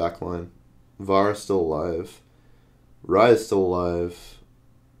hard in the back line. Vara still alive. Rise still alive.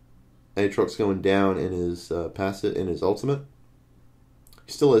 Aatrox going down in his passive, in his ultimate.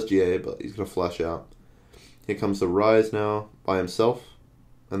 He still has GA, but he's going to flash out. Here comes the Rise now, by himself.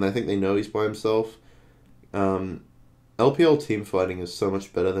 And I think they know he's by himself. LPL team fighting is so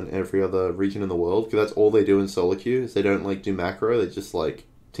much better than every other region in the world, because that's all they do in solo queue, is they don't, like, do macro, they just, like,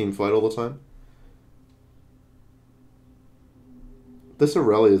 team fight all the time. This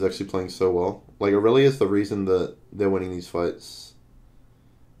Aurelia is actually playing so well. Like, Aurelia is the reason that they're winning these fights.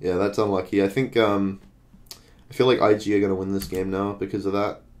 Yeah, that's unlucky. I think, I feel like IG are going to win this game now because of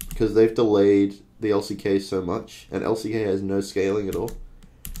that. Because they've delayed the LCK so much, and LCK has no scaling at all.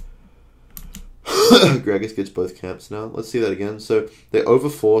 Gragas gets both camps now. Let's see that again. So they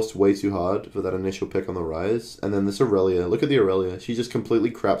overforced way too hard for that initial pick on the Rise. And then this Aurelia. Look at the Aurelia. She just completely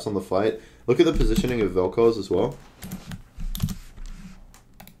craps on the fight. Look at the positioning of Vel'Koz as well.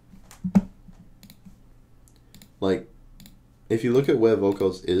 Like, if you look at where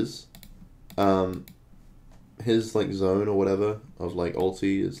Vel'Koz is, his, like, zone or whatever of, like,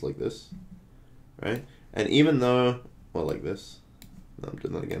 ulti is like this. Right? And even though... Well, like this. No, I'm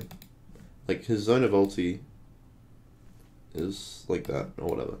doing that again. Like, his zone of ulti is like that, or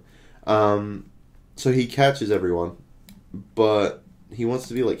whatever. So he catches everyone, but he wants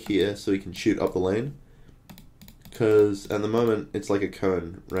to be, like, here so he can shoot up the lane. Because at the moment, it's like a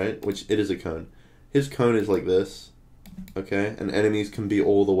cone, right? Which, it is a cone. His cone is like this, okay? And enemies can be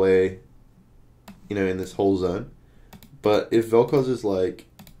all the way, you know, in this whole zone. But if Vel'Koz is, like,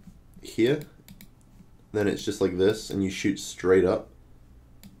 here, then it's just like this, and you shoot straight up.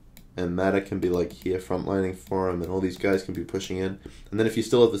 And Mata can be, like, here frontlining for him, and all these guys can be pushing in. And then if you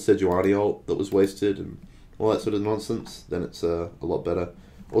still have the Sejuani ult that was wasted and all that sort of nonsense, then it's a lot better.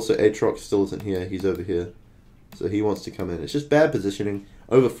 Also, Aatrox still isn't here. He's over here. So he wants to come in. It's just bad positioning.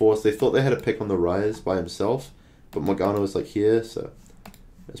 Overforced. They thought they had a pick on the Rise by himself, but Morgana was, like, here, so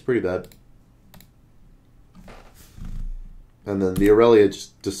it's pretty bad. And then the Aurelia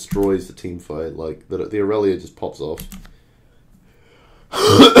just destroys the team fight. Like, the Aurelia just pops off.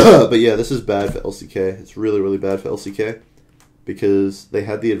 But yeah, this is bad for LCK. It's really, really bad for LCK because they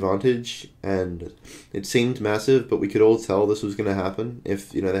had the advantage and it seemed massive, but we could all tell this was going to happen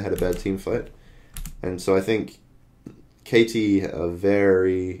if, you know, they had a bad team fight. And so I think KT are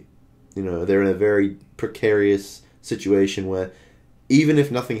very, you know, they're in a very precarious situation where even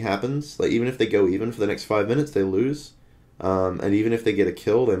if nothing happens, like even if they go even for the next 5 minutes, they lose. And even if they get a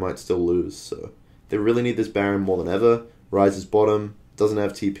kill, they might still lose. So they really need this Baron more than ever. Ryze is bottom. Doesn't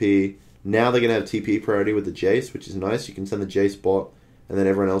have TP. Now they're going to have TP priority with the Jace, which is nice. You can send the Jace bot, and then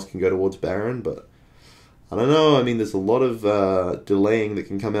everyone else can go towards Baron, but I don't know. I mean, there's a lot of delaying that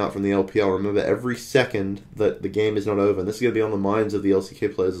can come out from the LPL. Remember, every second that the game is not over, and this is going to be on the minds of the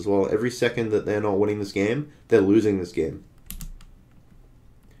LCK players as well, every second that they're not winning this game, they're losing this game.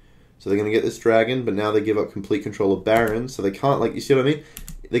 So they're going to get this Dragon, but now they give up complete control of Baron, so they can't, like, you see what I mean?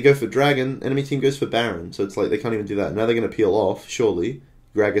 They go for Dragon, enemy team goes for Baron, so it's like they can't even do that. Now they're going to peel off, surely.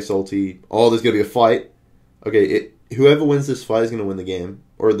 Gragas ulti. Oh, there's going to be a fight. Okay, whoever wins this fight is going to win the game,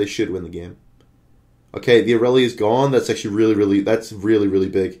 or they should win the game. Okay, the Aurelia is gone. That's actually that's really, really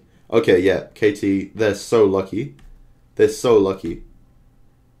big. Okay, yeah, KT, they're so lucky. They're so lucky.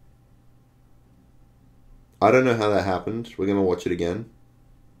 I don't know how that happened. We're going to watch it again.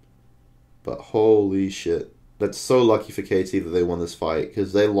 But holy shit. That's so lucky for KT that they won this fight,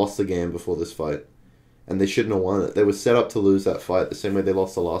 because they lost the game before this fight. And they shouldn't have won it. They were set up to lose that fight the same way they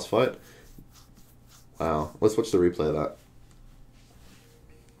lost the last fight. Wow. Let's watch the replay of that.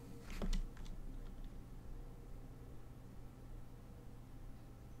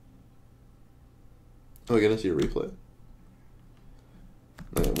 Oh, we're going to see a replay?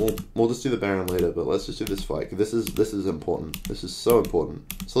 Okay, we'll just do the Baron later, but let's just do this fight. This is important. This is so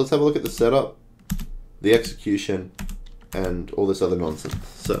important. So let's have a look at the setup, the execution, and all this other nonsense.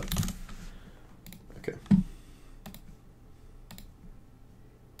 So, okay.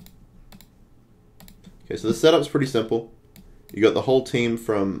 Okay, so the setup's pretty simple. You got the whole team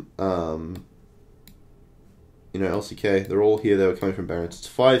from, you know, LCK. They're all here. They were coming from Barons. It's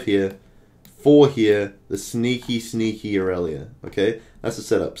 5 here, 4 here, the sneaky Aurelia. Okay, that's the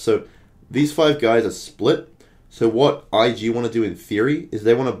setup. So these 5 guys are split. So what IG want to do in theory is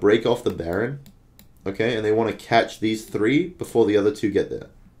they want to break off the Baron. Okay, and they want to catch these 3 before the other 2 get there.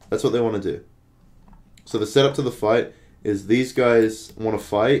 That's what they want to do. So the setup to the fight is these guys want to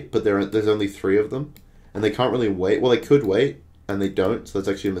fight, but there's only 3 of them. And they can't really wait. Well, they could wait, and they don't, so that's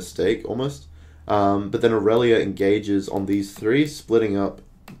actually a mistake, almost. But then Aurelia engages on these 3, splitting up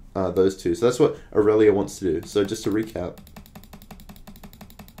those 2. So that's what Aurelia wants to do. So just to recap.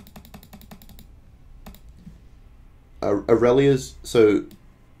 Aurelia's... So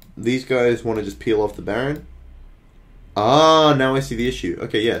these guys want to just peel off the Baron. Ah, now I see the issue.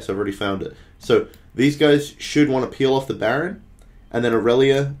 Okay, yes, I've already found it. So these guys should want to peel off the Baron. And then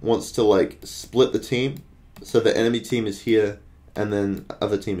Aurelia wants to, like, split the team So the enemy team is here, and then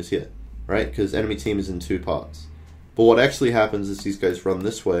other team is here, right? Because enemy team is in 2 parts. But what actually happens is these guys run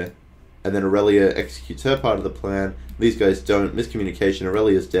this way, and then Aurelia executes her part of the plan. These guys don't. Miscommunication.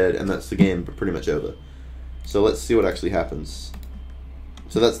 Aurelia's dead, and that's the game pretty much over. So let's see what actually happens.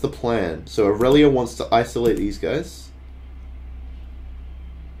 So that's the plan. So Aurelia wants to isolate these guys.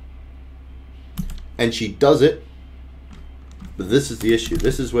 And she does it. But this is the issue.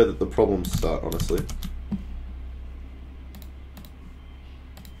 This is where the problems start, honestly.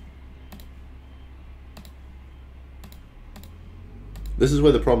 This is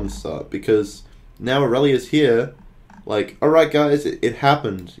where the problems start, because now Aurelia's here, like, alright guys, it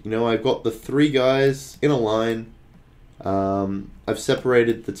happened. You know, I've got the 3 guys in a line. I've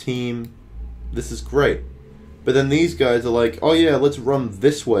separated the team. This is great. But then these guys are like, oh yeah, let's run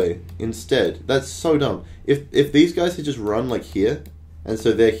this way instead. That's so dumb. If these guys had just run like here, and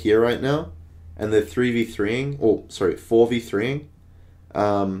so they're here right now, and they're 3v3ing, or sorry, 4v3ing,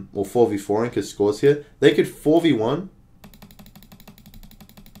 or 4v4ing because Score's here, they could 4v1.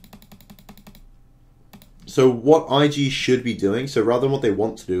 So what IG should be doing, so rather than what they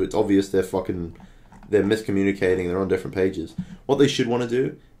want to do, it's obvious they're miscommunicating, they're on different pages. What they should want to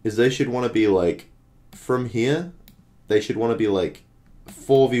do is they should want to be like, from here, they should want to be like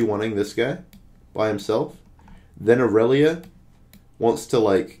 4v1ing this guy by himself. Then Aurelia wants to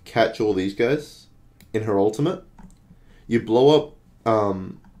like catch all these guys in her ultimate. You blow up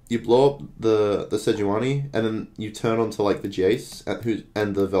the Sejuani, and then you turn onto like the Jace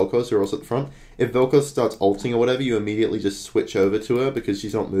and the Vel'Koz who are also at the front. If Vel'Koz starts ulting or whatever, you immediately just switch over to her because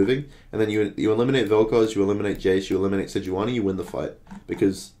she's not moving, and then you eliminate Vel'Koz, you eliminate Jace, you eliminate Sejuani, you win the fight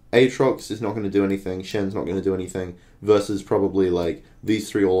because Aatrox is not going to do anything, Shen's not going to do anything, versus probably like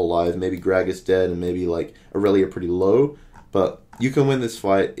these 3 all alive, maybe Gragas dead, and maybe like Aurelia pretty low. But you can win this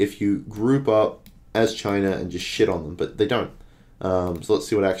fight if you group up as China and just shit on them, but they don't. So let's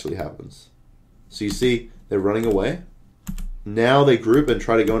see what actually happens. So you see, they're running away. Now they group and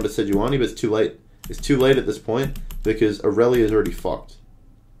try to go into Sejuani, but it's too late. It's too late at this point because Aurelia is already fucked.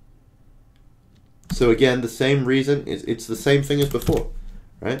 So again, the same reason, it's the same thing as before,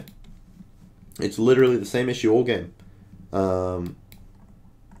 right? It's literally the same issue all game.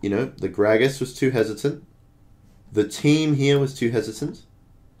 You know, the Gragas was too hesitant. The team here was too hesitant.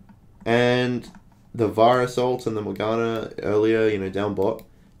 And the Varus ult and the Morgana earlier, you know, down bot,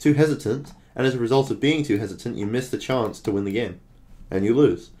 too hesitant. And as a result of being too hesitant, you miss the chance to win the game. And you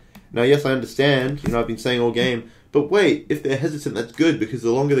lose. Now, yes, I understand, you know, I've been saying all game, but wait, if they're hesitant, that's good, because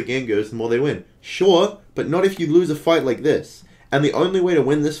the longer the game goes, the more they win. Sure, but not if you lose a fight like this. And the only way to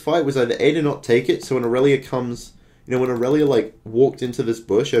win this fight was either A, to not take it, so when Aurelia comes, you know, when Aurelia, like, walked into this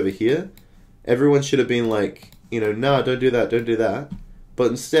bush over here, everyone should have been like, you know, nah, don't do that, don't do that.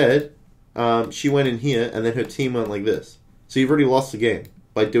 But instead, she went in here, and then her team went like this. So you've already lost the game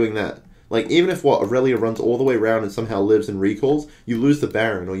by doing that. Like, even if, Aurelia runs all the way around and somehow lives and recalls, you lose the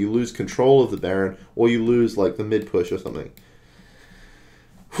Baron, or you lose control of the Baron, or you lose, like, the mid-push or something.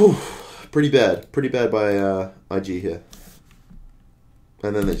 Whew. Pretty bad. Pretty bad by IG here.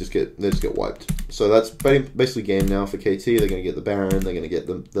 And then they just get wiped. So that's basically game now for KT. They're going to get the Baron, they're going to get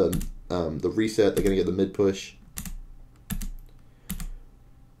the reset, they're going to get the mid-push.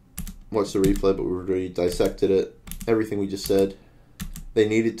 Watch the replay, but we've already dissected it. Everything we just said. They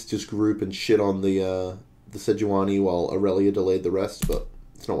needed to just group and shit on the Sejuani while Aurelia delayed the rest, but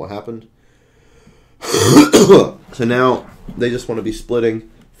it's not what happened. So now they just want to be splitting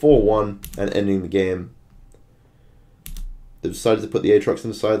 4-1 and ending the game. They've decided to put the Aatrox in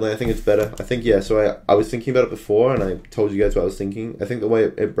the side lane. I think it's better. I think, yeah, so I was thinking about it before, and I told you guys what I was thinking. I think the way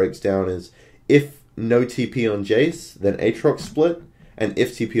it breaks down is if no TP on Jace, then Aatrox split, and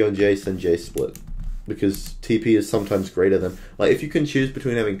if TP on Jace, then Jace split. Because TP is sometimes greater than... Like, if you can choose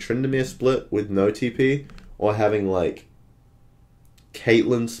between having Tryndamere split with no TP, or having, like,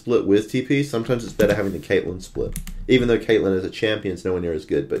 Caitlyn split with TP, sometimes it's better having the Caitlyn split. Even though Caitlyn as a champion is nowhere near as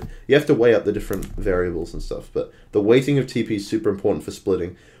good. But you have to weigh up the different variables and stuff. But the weighting of TP is super important for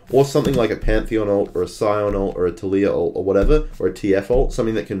splitting. Or something like a Pantheon ult, or a Sion ult, or a Talia ult, or whatever. Or a TF ult.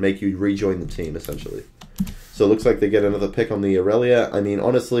 Something that can make you rejoin the team, essentially. So it looks like they get another pick on the Aurelia. I mean,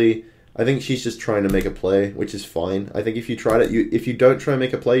 honestly... I think she's just trying to make a play, which is fine. I think if you don't try and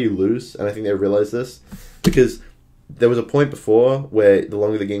make a play, you lose, and I think they realize this because there was a point before where the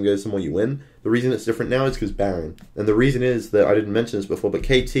longer the game goes, the more you win. The reason it's different now is because Baron, and the reason is that I didn't mention this before, but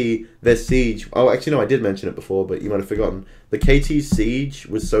KT, their siege. Oh, actually, no, I did mention it before, but you might have forgotten. The KT siege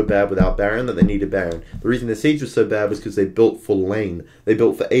was so bad without Baron that they needed Baron. The reason the siege was so bad was because they built for lane. They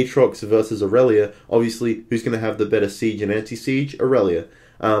built for Aatrox versus Aurelia. Obviously, who's going to have the better siege and anti-siege? Aurelia.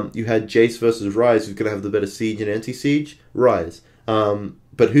 You had Jace versus Ryze, who's going to have the better siege and anti-siege? Ryze.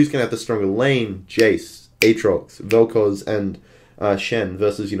 But who's going to have the stronger lane? Jace, Aatrox, Vel'Koz, and Shen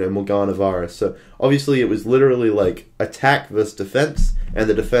versus, Morgana, Varus. So obviously it was literally like attack versus defense, and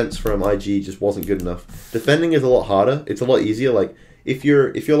the defense from IG just wasn't good enough. Defending is a lot harder. It's a lot easier. Like if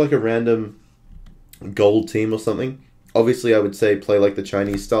you're like a random gold team or something, obviously I would say play like the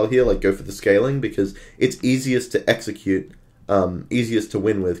Chinese style here, like go for the scaling, because it's easiest to execute, easiest to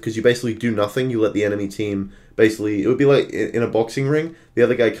win with, because you basically do nothing. You let the enemy team basically, it would be like in a boxing ring, the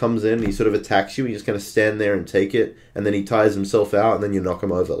other guy comes in, he sort of attacks you, you just kind of stand there and take it, and then he tires himself out, and then you knock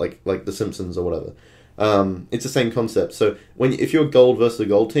him over, like the Simpsons or whatever. It's the same concept. So if you're gold versus a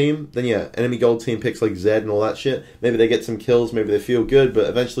gold team, then yeah, enemy gold team picks like Zed and all that shit. Maybe they get some kills, maybe they feel good, but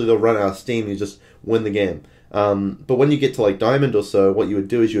eventually they'll run out of steam, you just win the game. But when you get to like Diamond or so, what you would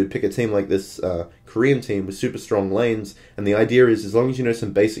do is you would pick a team like this Korean team with super strong lanes, and the idea is as long as you know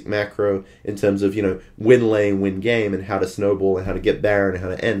some basic macro in terms of, win lane, win game, and how to snowball, and how to get Baron, and how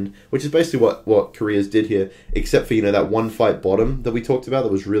to end, which is basically what Korea's did here, except for, that one fight bottom that we talked about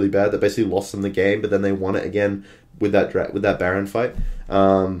that was really bad, that basically lost them the game, but then they won it again with that Baron fight.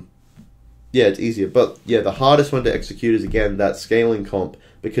 Yeah, it's easier. But yeah, the hardest one to execute is, again, that scaling comp,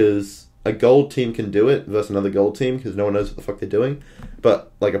 because a gold team can do it versus another gold team because no one knows what the fuck they're doing.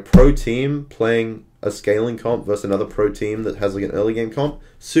 But like a pro team playing a scaling comp versus another pro team that has like an early game comp,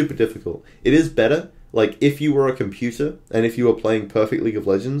 super difficult. It is better. Like if you were a computer and if you were playing perfect League of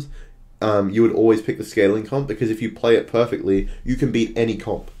Legends, you would always pick the scaling comp, because if you play it perfectly, you can beat any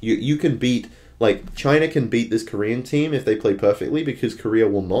comp. You can beat, like China can beat this Korean team if they play perfectly, because Korea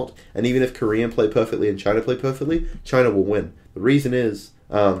will not. And even if Korean play perfectly and China play perfectly, China will win. The reason is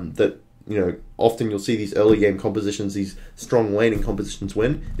that often you'll see these early game compositions, these strong laning compositions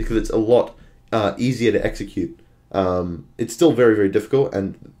win, because it's a lot easier to execute. It's still very, very difficult,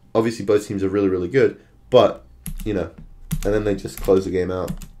 and obviously both teams are really, really good, but, and then they just close the game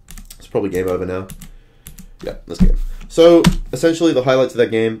out. It's probably game over now. Yeah, let's go. So, essentially the highlights of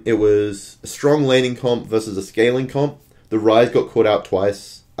that game, it was a strong laning comp versus a scaling comp. The Ryze got caught out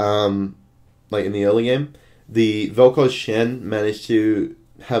twice, like in the early game. The Vel'Koz Shen managed to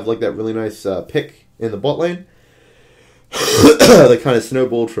have like that really nice pick in the bot lane. They kind of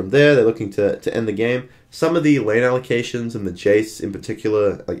snowballed from there. They're looking to end the game. Some of the lane allocations and the Jace in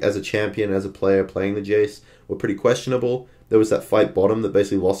particular, like as a champion, as a player playing the Jace, were pretty questionable. There was that fight bottom that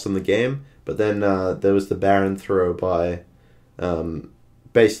basically lost them the game, but then there was the Baron throw by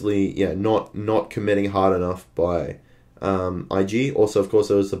basically not committing hard enough by IG. Also, of course,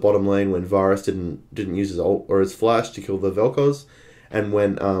 there was the bottom lane when Varus didn't use his ult or his flash to kill the Vel'Koz. And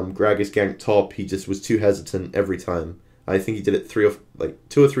when Gragas ganked top, he just was too hesitant every time. I think he did it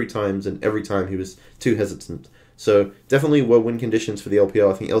 2 or 3 times, and every time he was too hesitant. So definitely were win conditions for the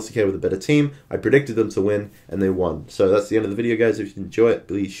LPL. I think LCK were the better team. I predicted them to win, and they won. So that's the end of the video, guys. If you enjoy it,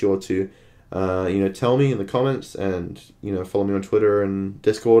 be sure to tell me in the comments, and follow me on Twitter and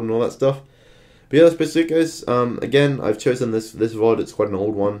Discord and all that stuff. But yeah, that's basically it, guys. Again, I've chosen this VOD. It's quite an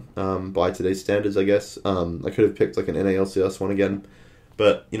old one by today's standards, I guess. I could have picked like an NALCS one again.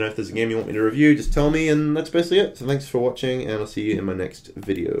 But, if there's a game you want me to review, just tell me, and that's basically it. So thanks for watching, and I'll see you in my next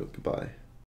video. Goodbye.